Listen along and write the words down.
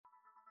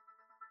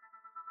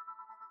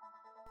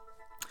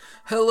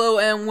Hello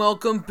and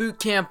welcome, boot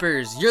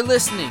campers. You're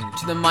listening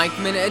to the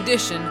MikeMinute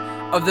edition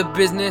of the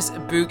Business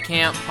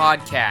Bootcamp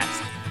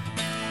Podcast.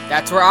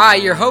 That's where I,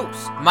 your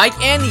host, Mike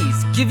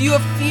Andes, give you a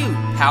few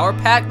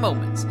power-packed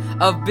moments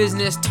of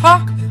business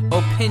talk,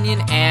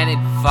 opinion, and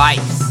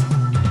advice.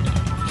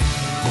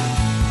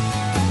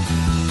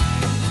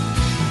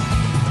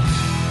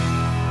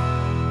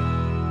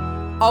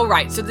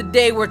 Alright, so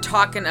today we're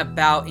talking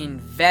about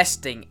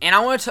investing, and I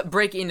want to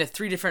break it into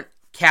three different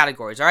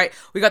categories, alright?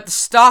 We got the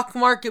stock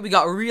market, we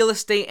got real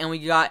estate, and we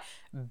got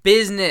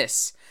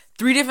business.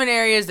 Three different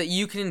areas that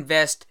you can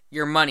invest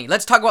your money.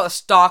 Let's talk about the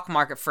stock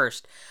market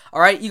first.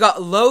 Alright, you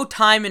got low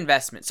time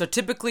investment. So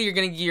typically you're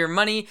going to give your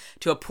money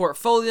to a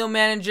portfolio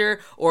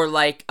manager or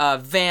like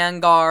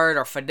Vanguard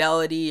or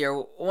Fidelity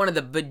or one of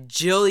the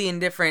bajillion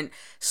different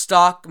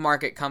stock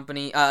market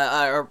company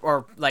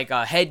or like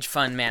hedge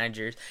fund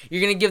managers.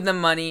 You're going to give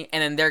them money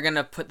and then they're going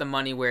to put the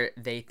money where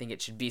they think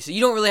it should be. So you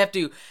don't really have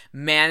to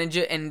manage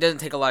it and it doesn't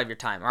take a lot of your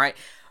time, alright?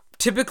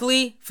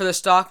 Typically, for the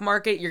stock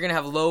market, you're going to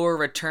have lower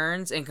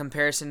returns in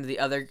comparison to the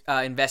other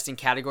investing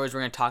categories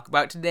we're going to talk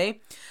about today.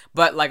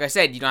 But like I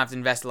said, you don't have to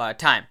invest a lot of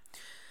time.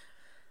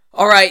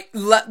 All right,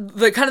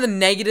 the kind of the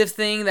negative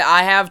thing that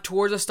I have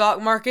towards the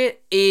stock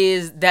market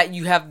is that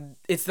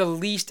it's the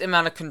least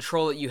amount of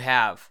control that you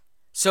have.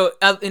 So,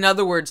 in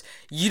other words,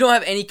 you don't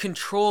have any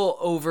control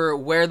over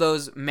where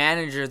those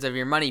managers of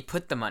your money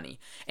put the money,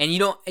 and you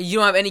don't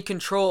have any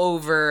control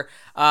over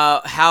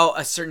how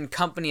a certain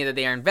company that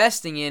they are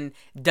investing in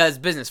does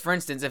business. For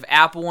instance, if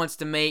Apple wants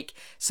to make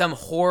some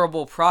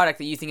horrible product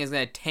that you think is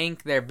going to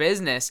tank their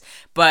business,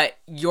 but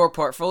your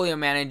portfolio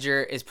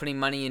manager is putting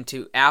money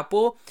into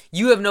Apple,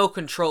 you have no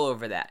control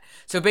over that.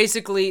 So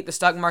basically, the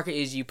stock market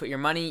is you give your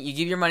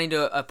money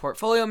to a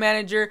portfolio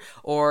manager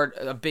or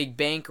a big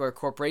bank or a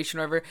corporation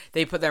or whatever.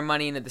 They put their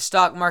money into the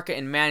stock market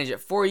and manage it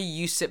for you.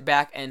 You sit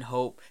back and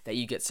hope that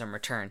you get some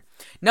return.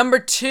 Number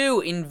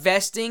two,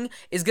 investing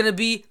is going to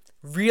be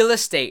real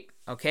estate.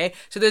 Okay,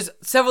 so there's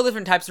several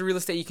different types of real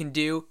estate you can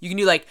do. You can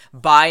do like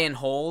buy and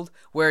hold,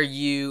 where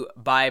you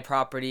buy a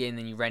property and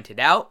then you rent it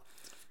out.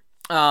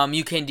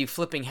 You can do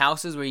flipping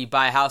houses, where you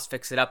buy a house,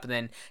 fix it up, and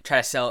then try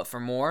to sell it for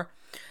more.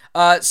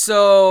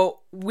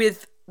 So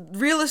with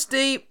real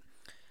estate,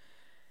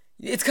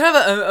 it's kind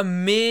of a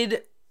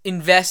mid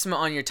investment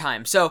on your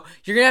time. So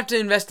you're going to have to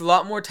invest a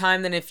lot more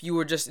time than if you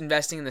were just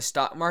investing in the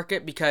stock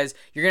market, because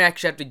you're going to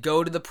actually have to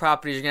go to the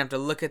properties, you're going to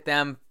have to look at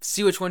them,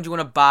 see which ones you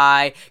want to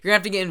buy, you're going to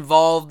have to get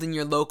involved in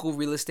your local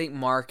real estate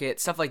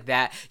market, stuff like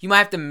that. You might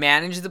have to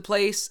manage the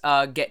place,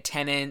 get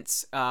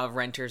tenants,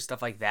 renters,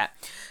 stuff like that.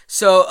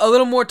 So a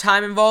little more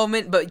time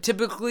involvement, but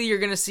typically you're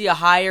going to see a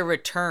higher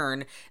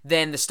return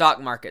than the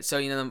stock market. So,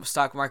 the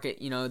stock market,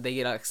 they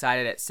get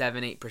excited at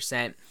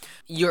 7-8%.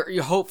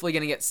 You're hopefully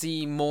going to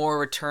see more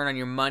return on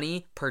your money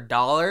per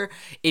dollar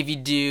if you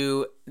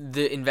do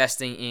the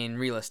investing in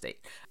real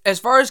estate. As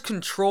far as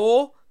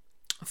control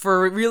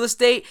for real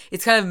estate,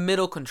 it's kind of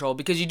middle control,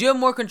 because you do have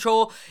more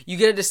control. You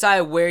get to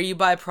decide where you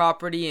buy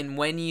property and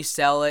when you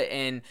sell it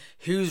and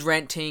who's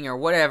renting or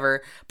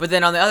whatever. But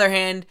then on the other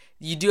hand,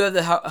 you do have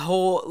the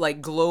whole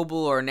like global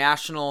or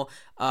national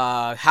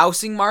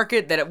housing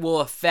market that it will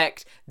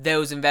affect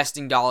those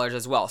investing dollars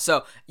as well.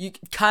 So you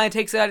kind of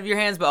takes it out of your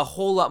hands, but a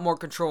whole lot more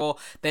control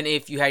than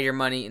if you had your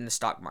money in the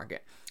stock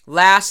market.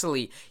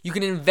 Lastly, you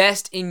can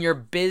invest in your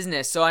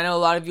business. So I know a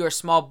lot of you are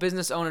small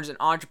business owners and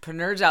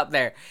entrepreneurs out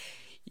there.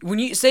 When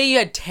you say you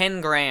had 10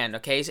 grand,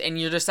 okay, and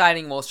you're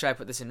deciding, well, should I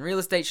put this in real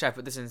estate? Should I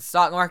put this in the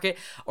stock market?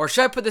 Or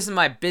should I put this in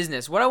my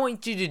business? What I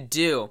want you to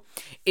do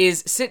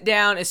is sit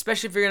down,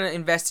 especially if you're going to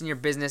invest in your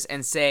business,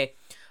 and say,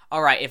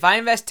 all right, if I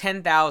invest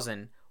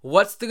 10,000,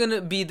 what's going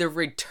to be the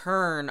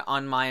return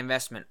on my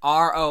investment?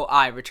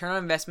 ROI, return on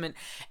investment.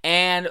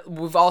 And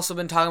we've also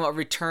been talking about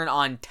return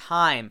on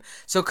time.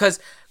 So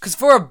because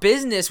for a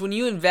business, when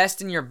you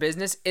invest in your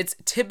business, it's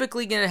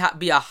typically going to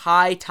be a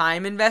high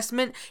time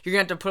investment. You're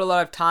going to have to put a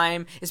lot of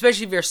time,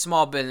 especially if you're a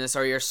small business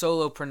or you're a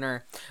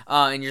solopreneur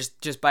and you're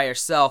just by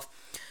yourself.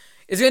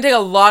 It's going to take a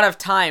lot of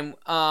time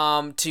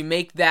to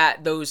make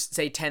those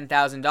say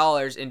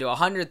 $10,000 into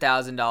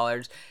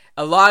 $100,000.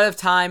 A lot of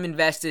time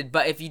invested,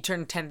 but if you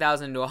turn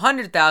 10,000 into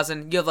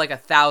 100,000, you have like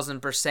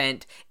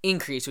 1,000%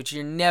 increase, which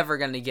you're never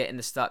going to get in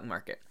the stock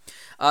market.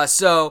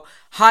 So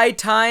high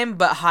time,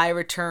 but high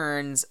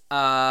returns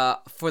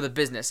for the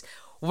business.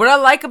 What I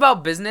like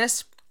about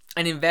business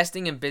and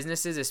investing in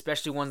businesses,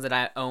 especially ones that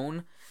I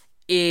own,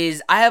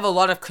 is I have a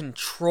lot of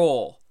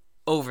control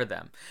over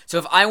them. So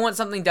if I want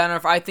something done, or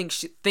if I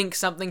think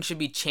something should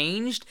be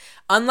changed,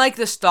 unlike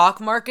the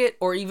stock market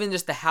or even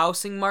just the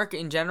housing market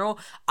in general,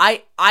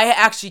 I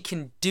actually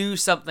can do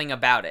something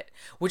about it,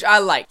 which I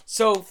like.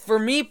 So for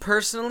me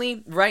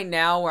personally, right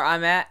now where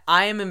I'm at,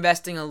 I am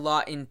investing a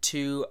lot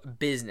into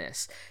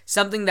business.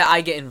 Something that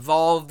I get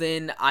involved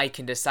in. I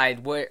can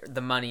decide where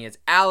the money is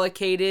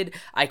allocated.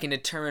 I can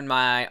determine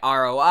my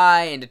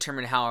ROI and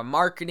determine how I'm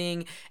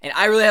marketing. And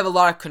I really have a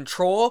lot of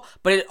control,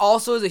 but it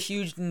also is a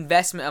huge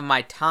investment of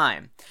my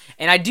time.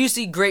 And I do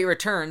see great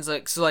returns,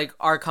 like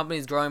our company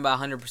is growing by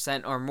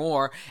 100% or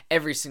more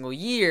every single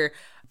year,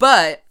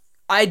 but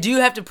I do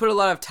have to put a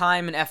lot of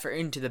time and effort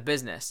into the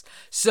business.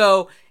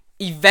 So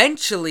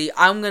eventually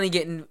I'm going to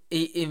get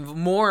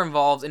more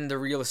involved in the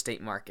real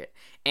estate market.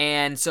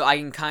 And so I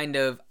can kind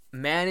of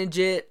manage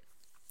it.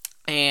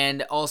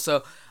 And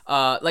also,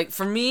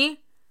 for me,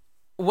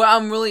 what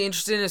I'm really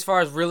interested in as far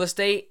as real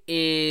estate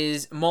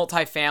is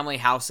multifamily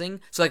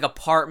housing. So like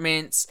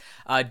apartments,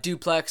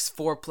 duplex,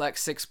 fourplex,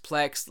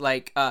 sixplex,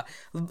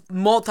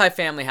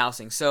 multifamily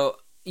housing. So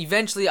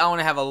eventually I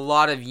want to have a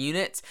lot of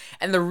units.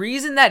 And the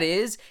reason that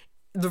is,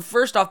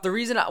 the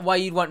reason why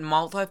you'd want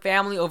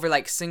multifamily over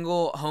like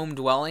single home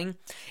dwelling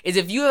is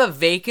if you have a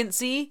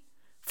vacancy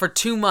for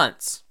 2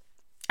 months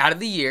out of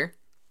the year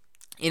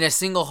in a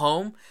single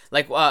home,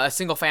 like a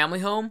single family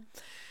home,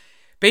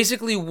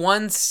 basically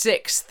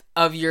 1/6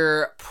 of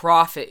your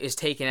profit is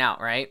taken out,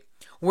 right?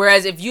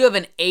 Whereas if you have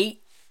an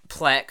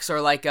 8-plex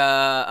or like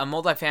a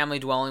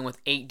multifamily dwelling with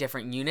 8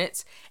 different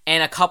units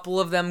and a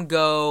couple of them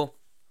go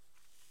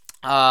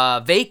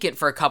vacant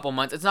for a couple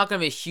months, it's not going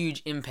to be a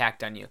huge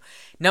impact on you.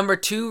 Number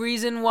 2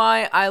 reason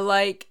why I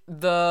like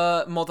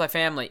the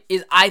multifamily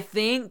is I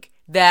think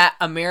that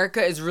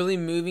America is really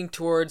moving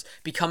towards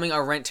becoming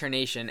a renter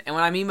nation. And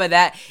what I mean by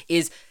that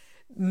is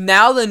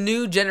now the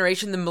new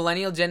generation, the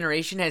millennial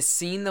generation, has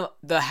seen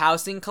the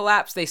housing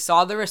collapse. They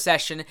saw the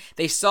recession.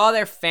 They saw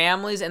their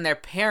families and their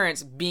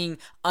parents being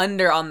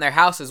under on their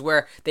houses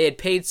where they had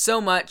paid so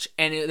much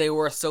and they were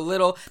worth so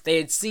little. They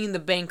had seen the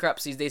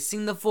bankruptcies. They'd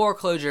seen the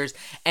foreclosures.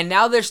 And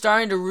now they're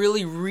starting to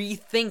really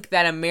rethink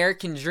that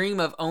American dream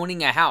of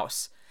owning a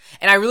house.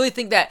 And I really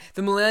think that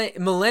the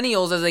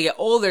millennials, as they get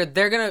older,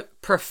 they're going to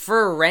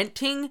prefer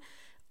renting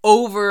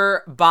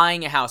over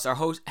buying a house or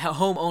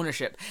home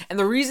ownership. And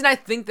the reason I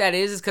think that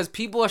is because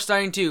people are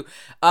starting to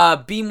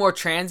be more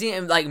transient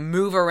and like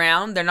move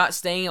around. They're not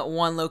staying at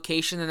one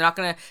location. They're not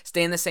going to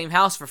stay in the same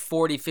house for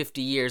 40, 50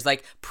 years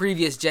like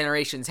previous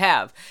generations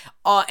have.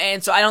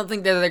 And so I don't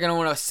think that they're going to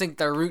want to sink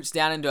their roots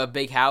down into a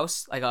big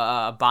house, like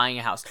buying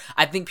a house.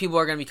 I think people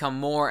are going to become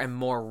more and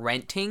more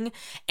renting.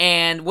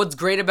 And what's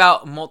great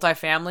about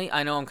multifamily,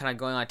 I know I'm kind of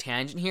going on a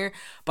tangent here,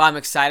 but I'm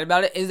excited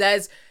about it, is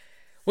that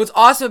what's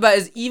awesome about it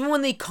is even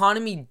when the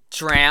economy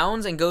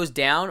drowns and goes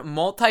down,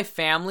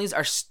 multifamilies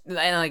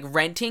and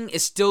renting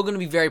is still going to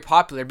be very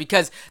popular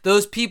because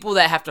those people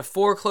that have to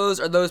foreclose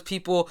or those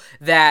people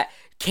that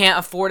can't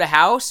afford a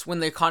house when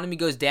the economy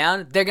goes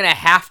down, they're going to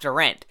have to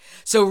rent.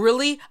 So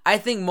really, I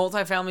think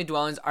multifamily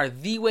dwellings are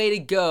the way to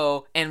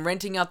go, and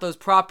renting out those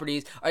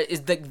properties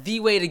is the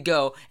way to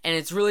go, and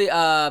it's really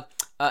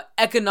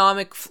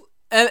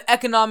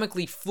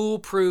economically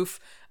foolproof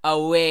a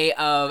way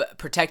of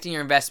protecting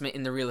your investment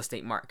in the real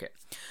estate market.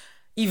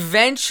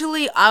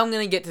 Eventually, I'm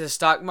gonna get to the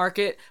stock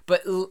market,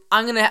 but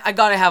I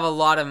gotta have a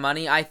lot of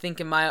money. I think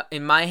in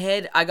my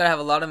head, I gotta have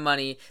a lot of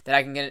money that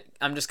I can get.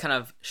 I'm just kind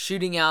of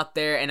shooting out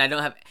there, and I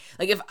don't have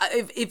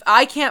if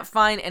I can't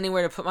find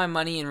anywhere to put my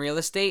money in real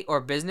estate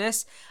or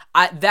business,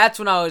 that's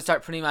when I would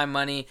start putting my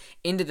money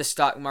into the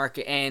stock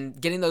market and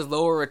getting those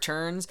lower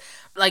returns.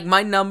 Like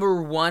my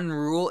number 1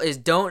 rule is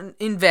don't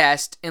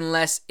invest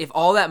unless if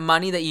all that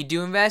money that you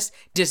do invest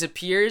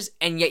disappears,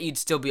 and yet you'd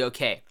still be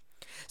okay.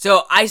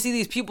 So I see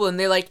these people and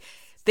they're like,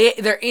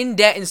 they're in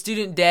debt and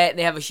student debt.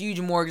 They have a huge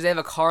mortgage. They have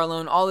a car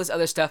loan, all this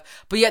other stuff.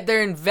 But yet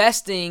they're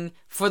investing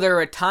for their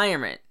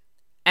retirement.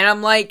 And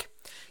I'm like,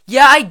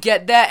 yeah, I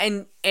get that.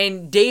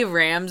 And Dave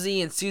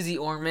Ramsey and Susie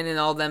Orman and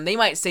all them, they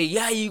might say,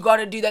 yeah, you got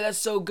to do that. That's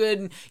so good.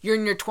 And you're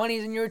in your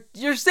 20s and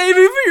you're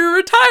saving for your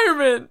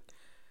retirement.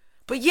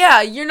 But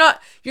yeah, you're not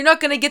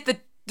going to get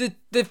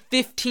the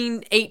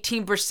 15,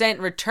 18%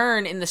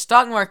 return in the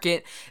stock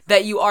market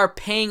that you are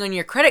paying on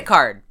your credit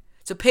card.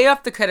 So pay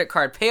off the credit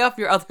card, pay off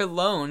your other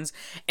loans.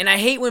 And I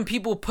hate when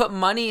people put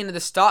money into the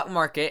stock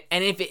market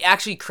and if it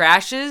actually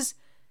crashes,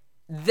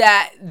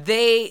 that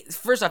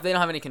first off, they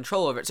don't have any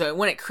control over it. So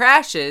when it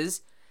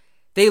crashes,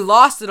 they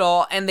lost it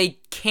all and they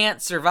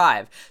can't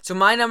survive. So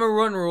my number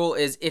 1 rule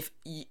is if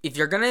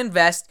you're going to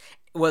invest,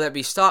 whether it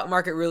be stock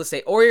market, real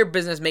estate, or your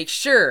business, make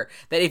sure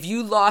that if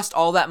you lost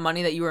all that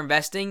money that you were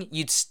investing,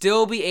 you'd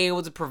still be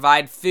able to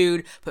provide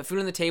food, put food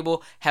on the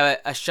table, have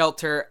a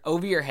shelter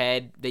over your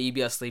head that you'd be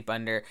able to sleep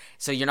under.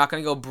 So you're not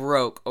going to go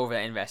broke over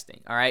that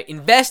investing. All right.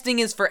 Investing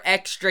is for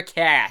extra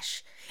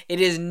cash. It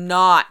is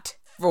not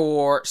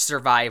for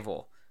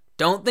survival.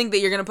 Don't think that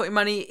you're going to put your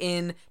money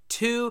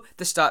into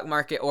the stock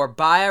market or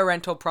buy a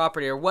rental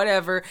property or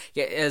whatever,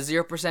 get a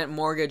 0%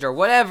 mortgage or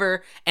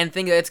whatever, and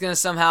think that it's going to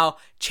somehow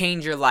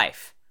change your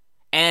life.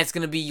 And it's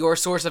going to be your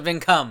source of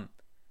income.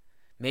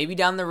 Maybe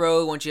down the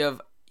road, once you have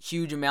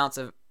huge amounts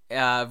of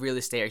real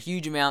estate or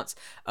huge amounts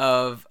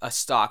of a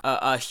stock,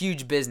 a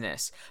huge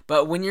business.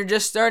 But when you're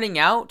just starting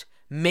out,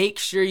 make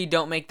sure you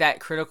don't make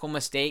that critical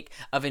mistake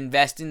of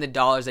investing the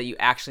dollars that you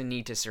actually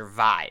need to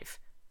survive.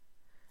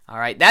 All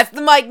right, that's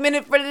the Mike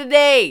Minute for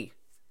today.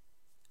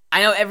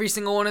 I know every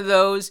single one of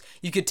those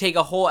you could take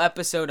a whole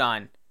episode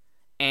on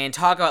and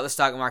talk about the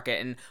stock market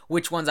and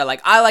which ones I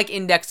like. I like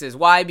indexes.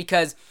 Why?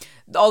 Because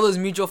all those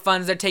mutual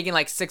funds, they're taking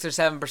like 6 or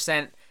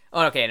 7%.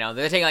 Oh, okay, no,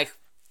 they're taking like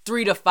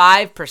 3 to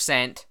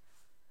 5%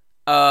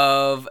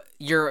 of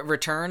your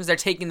returns. They're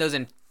taking those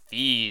in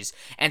fees.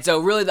 And so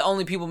really the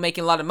only people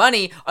making a lot of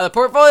money are the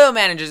portfolio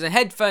managers and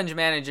hedge fund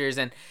managers.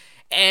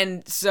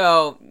 And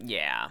so,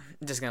 yeah,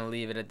 I'm just going to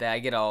leave it at that. I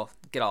get all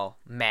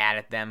mad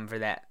at them for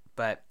that.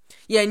 But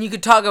yeah, and you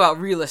could talk about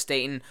real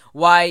estate and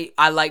why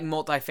I like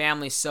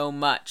multifamily so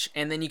much.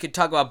 And then you could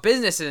talk about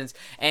businesses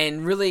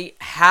and really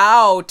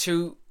how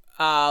to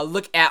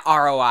look at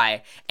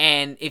ROI.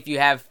 And if you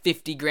have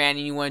 50 grand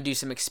and you want to do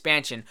some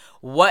expansion,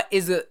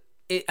 what's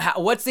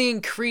the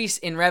increase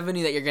in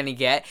revenue that you're going to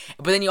get?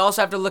 But then you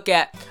also have to look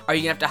at, are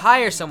you going to have to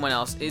hire someone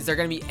else? Is there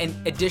going to be an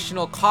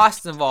additional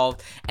costs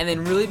involved? And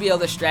then really be able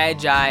to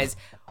strategize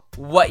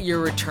what your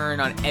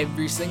return on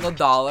every single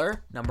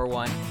dollar, number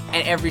one,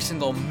 and every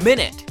single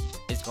minute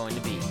is going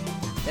to be.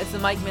 That's the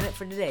Mike Minute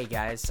for today,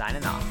 guys.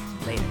 Signing off.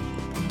 Later.